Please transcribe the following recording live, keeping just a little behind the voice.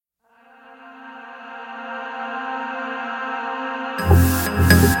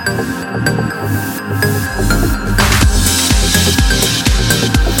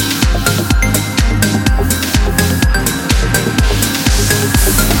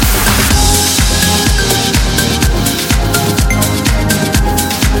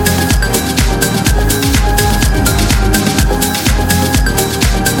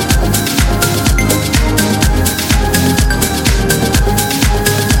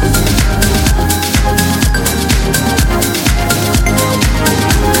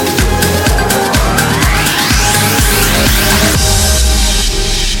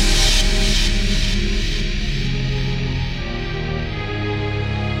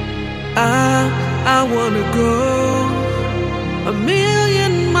I wanna go a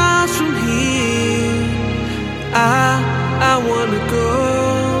million miles from here. I wanna go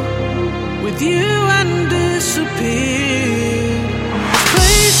with you and disappear.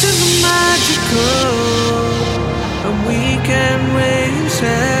 Places are magical and we can raise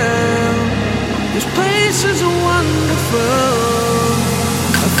hell. This place is wonderful,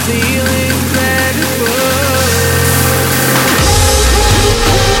 a feeling incredible.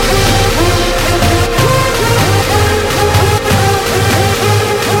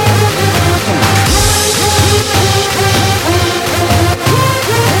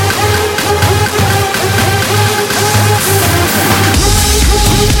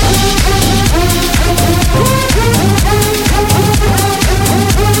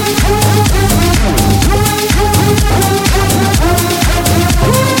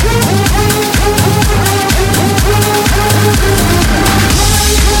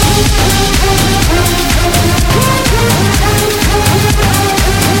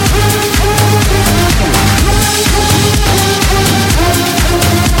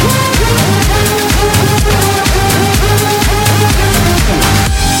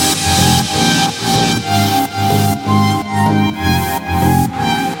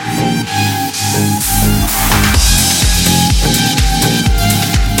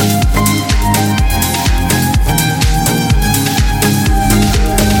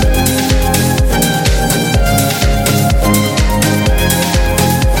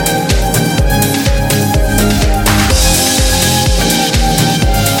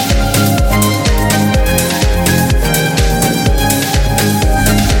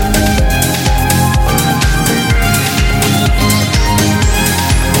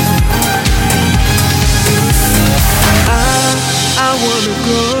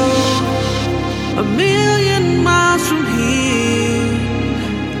 A million miles from here.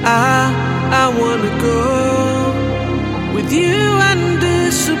 I wanna go with you and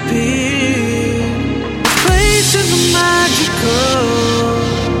disappear. Places are magical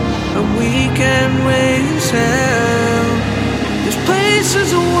and we can raise hell. This place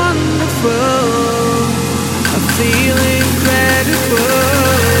is wonderful, a feeling